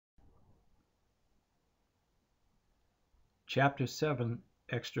Chapter 7,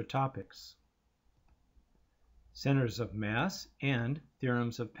 Extra Topics. Centers of Mass and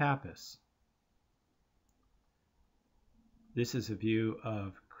Theorems of Pappus. This is a view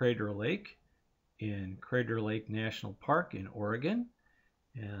of Crater Lake in Crater Lake National Park in Oregon,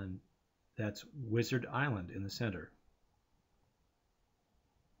 and that's Wizard Island in the center.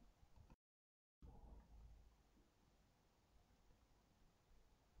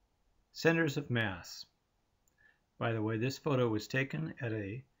 Centers of Mass. By the way, this photo was taken at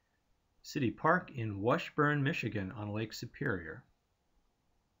a city park in Washburn, Michigan on Lake Superior.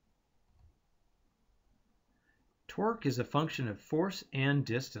 Torque is a function of force and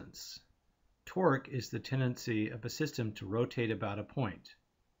distance. Torque is the tendency of a system to rotate about a point.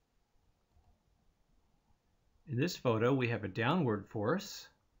 In this photo, we have a downward force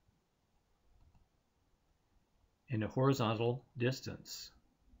and a horizontal distance.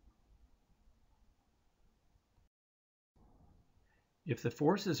 If the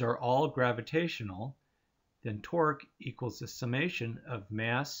forces are all gravitational, then torque equals the summation of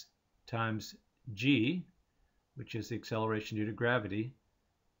mass times g, which is the acceleration due to gravity,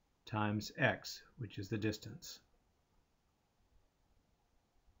 times x, which is the distance.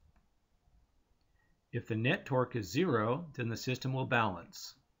 If the net torque is 0, then the system will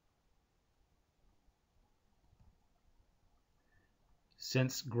balance.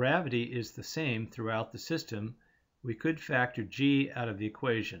 Since gravity is the same throughout the system, we could factor g out of the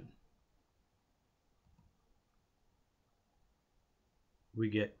equation. We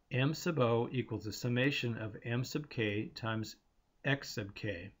get m sub o equals the summation of m sub k times x sub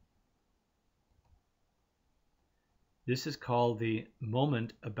k. This is called the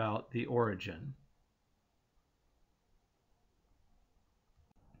moment about the origin.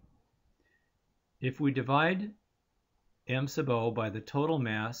 If we divide m sub o by the total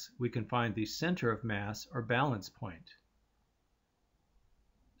mass, we can find the center of mass or balance point.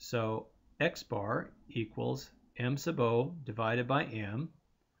 So x bar equals m sub o divided by m,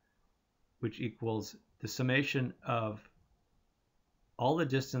 which equals the summation of all the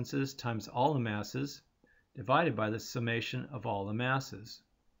distances times all the masses divided by the summation of all the masses.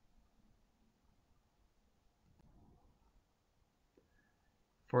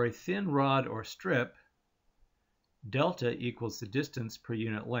 For a thin rod or strip, delta equals the distance per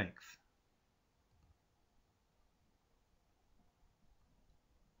unit length.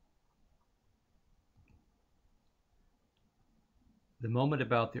 The moment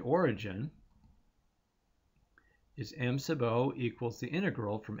about the origin is m sub o equals the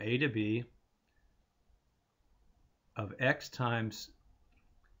integral from a to b of x times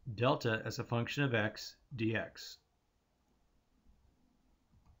delta as a function of x dx.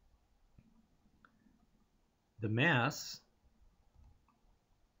 The mass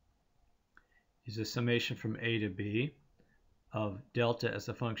is a summation from a to b of delta as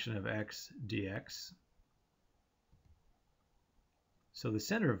a function of x dx. So the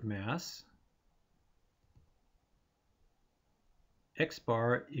center of mass, x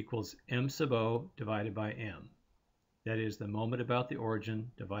bar equals m sub o divided by m. That is the moment about the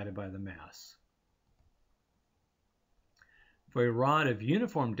origin divided by the mass. For a rod of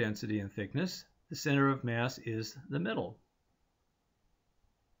uniform density and thickness, the center of mass is the middle.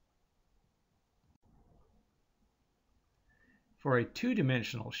 For a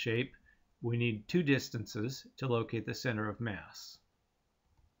two-dimensional shape, we need two distances to locate the center of mass.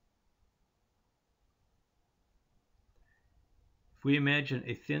 If we imagine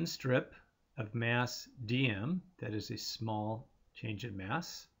a thin strip of mass dm, that is a small change in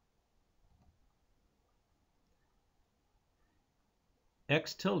mass,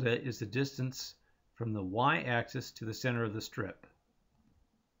 x tilde is the distance from the y-axis to the center of the strip,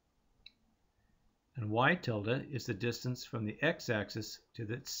 and y tilde is the distance from the x-axis to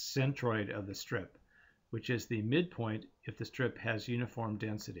the centroid of the strip, which is the midpoint if the strip has uniform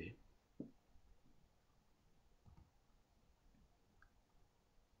density.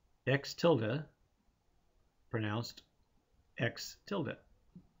 X tilde, pronounced x tilde.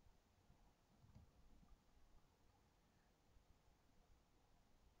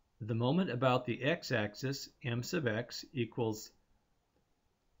 The moment about the x-axis, m sub x, equals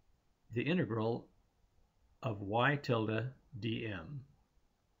the integral of y tilde dm.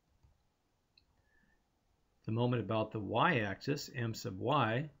 The moment about the y-axis, m sub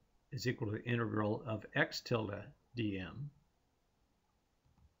y, is equal to the integral of x tilde dm.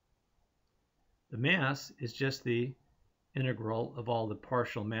 The mass is just the integral of all the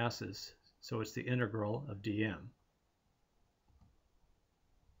partial masses, so it's the integral of dm.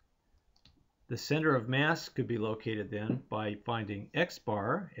 The center of mass could be located then by finding x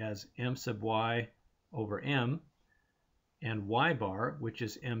bar as m sub y over m, and y bar, which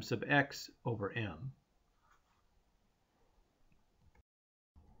is m sub x over m.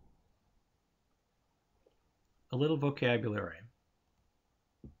 A little vocabulary.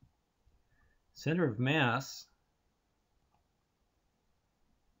 Center of mass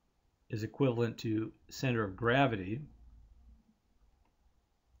is equivalent to center of gravity,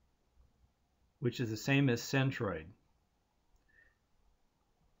 which is the same as centroid.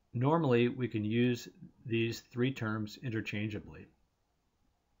 Normally, we can use these three terms interchangeably.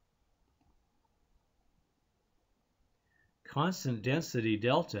 Constant density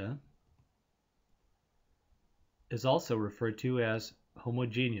delta is also referred to as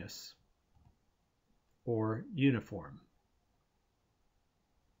homogeneous or uniform.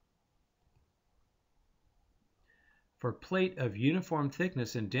 For plate of uniform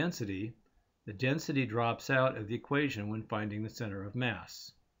thickness and density, the density drops out of the equation when finding the center of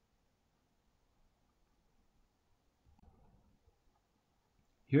mass.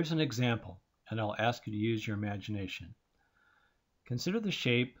 Here's an example, and I'll ask you to use your imagination. Consider the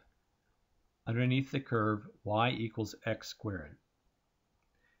shape underneath the curve y equals x squared.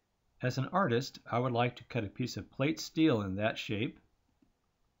 As an artist, I would like to cut a piece of plate steel in that shape,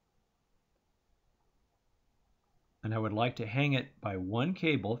 and I would like to hang it by one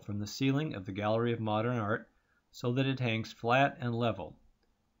cable from the ceiling of the Gallery of Modern Art so that it hangs flat and level.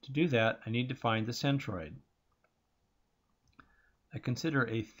 To do that, I need to find the centroid. I consider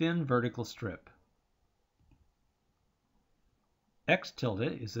a thin vertical strip. X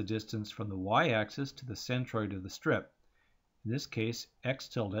tilde is the distance from the y-axis to the centroid of the strip. In this case, x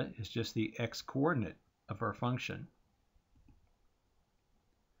tilde is just the x-coordinate of our function.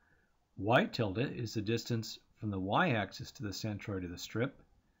 Y tilde is the distance from the y-axis to the centroid of the strip,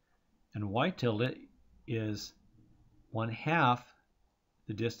 and y tilde is 1/2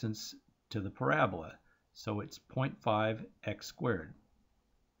 the distance to the parabola, so it's 0.5 x squared.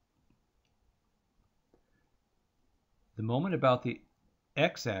 The moment about the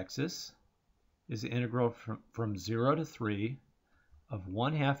x-axis is the integral from 0 to 3 of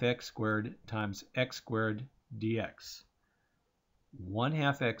 1/2 x squared times x squared dx.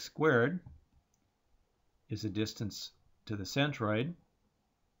 1/2 x squared is the distance to the centroid,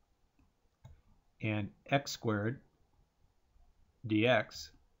 and x squared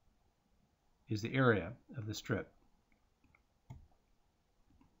dx is the area of the strip.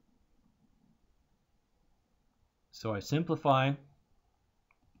 So I simplify,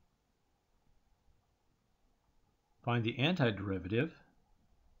 find the antiderivative,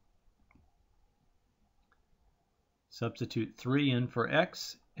 substitute 3 in for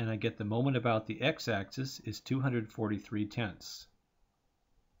x, and I get the moment about the x-axis is 243/10.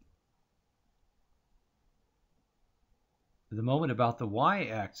 The moment about the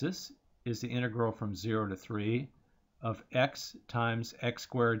y-axis is the integral from 0 to 3 of x times x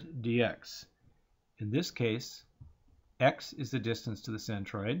squared dx. In this case, x is the distance to the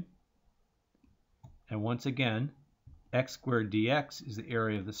centroid, and once again, x squared dx is the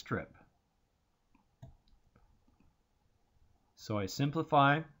area of the strip. So I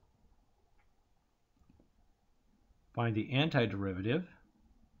simplify, find the antiderivative,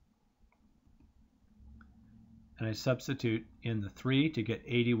 and I substitute in the 3 to get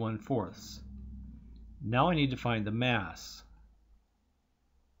 81/4. Now I need to find the mass.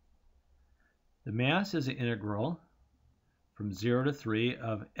 The mass is the integral from 0 to 3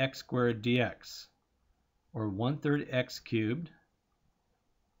 of x squared dx, or 1/3 x cubed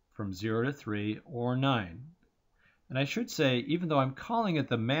from 0 to 3, or 9. And I should say, even though I'm calling it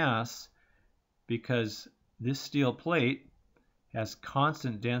the mass because this steel plate has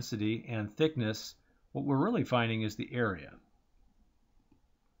constant density and thickness, what we're really finding is the area.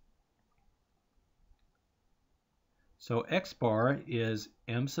 So x bar is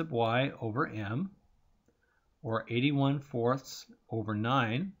m sub y over m, or 81/4 over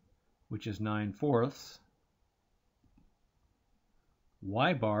 9, which is 9/4.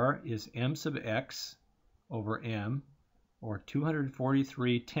 Y bar is m sub x over m, or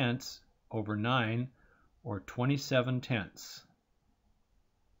 243/10 over 9, or 27/10.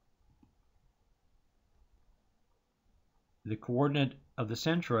 The coordinate of the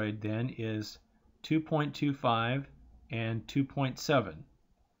centroid then is 2.25 and 2.7.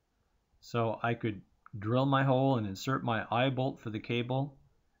 So I could drill my hole and insert my eye bolt for the cable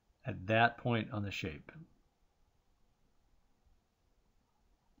at that point on the shape.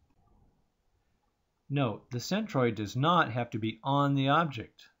 Note, the centroid does not have to be on the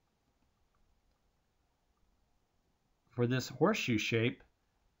object. For this horseshoe shape,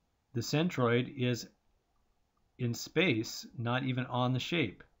 the centroid is in space, not even on the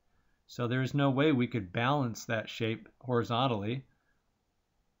shape. So there's no way we could balance that shape horizontally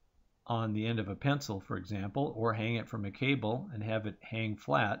on the end of a pencil, for example, or hang it from a cable and have it hang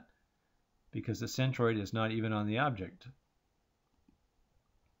flat, because the centroid is not even on the object.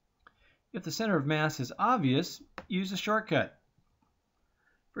 If the center of mass is obvious, use a shortcut.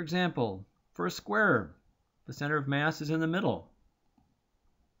 For example, for a square, the center of mass is in the middle.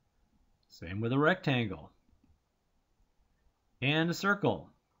 Same with a rectangle. And a circle.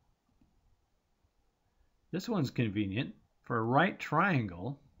 This one's convenient. For a right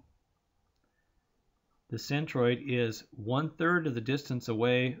triangle, the centroid is 1/3 of the distance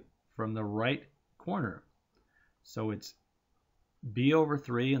away from the right corner. So it's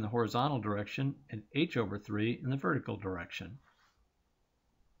b/3 in the horizontal direction and h/3 in the vertical direction.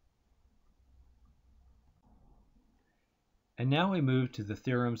 And now we move to the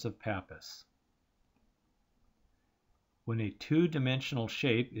theorems of Pappus. When a two-dimensional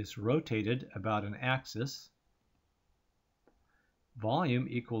shape is rotated about an axis, volume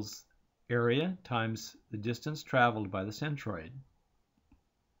equals area times the distance traveled by the centroid.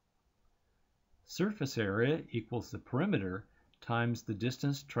 Surface area equals the perimeter times the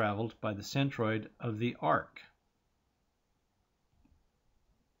distance traveled by the centroid of the arc.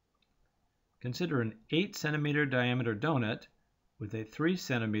 Consider an 8 centimeter diameter donut with a 3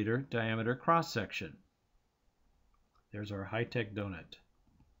 centimeter diameter cross-section. There's our high-tech donut.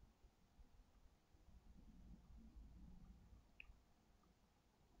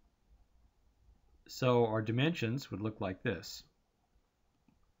 So our dimensions would look like this.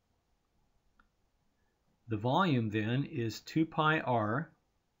 The volume then is 2 pi r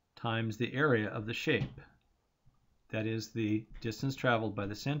times the area of the shape. That is the distance traveled by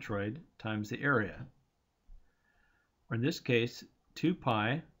the centroid times the area. Or in this case, 2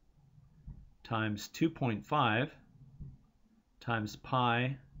 pi times 2.5 times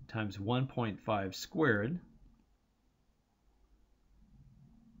pi times 1.5 squared.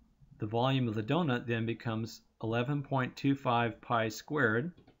 The volume of the donut then becomes 11.25 pi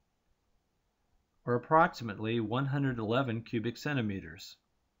squared, or approximately 111 cubic centimeters.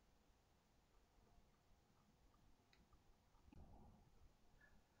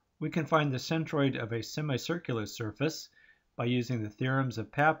 We can find the centroid of a semicircular surface by using the theorems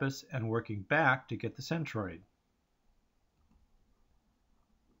of Pappus and working back to get the centroid.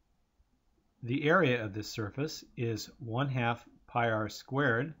 The area of this surface is 1/2 pi r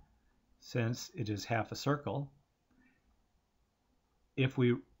squared, since it is half a circle. If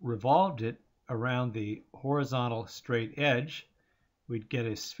we revolved it around the horizontal straight edge, we'd get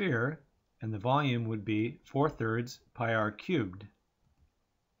a sphere, and the volume would be 4/3 pi r cubed.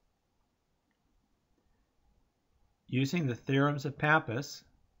 Using the theorems of Pappus,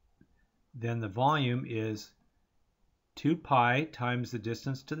 then the volume is 2 pi times the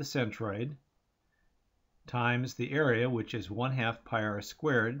distance to the centroid times the area, which is 1/2 pi r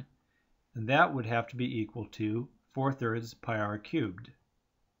squared, and that would have to be equal to 4/3 pi r cubed.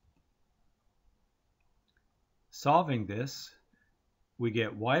 Solving this, we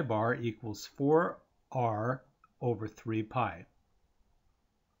get y bar equals 4r over 3 pi.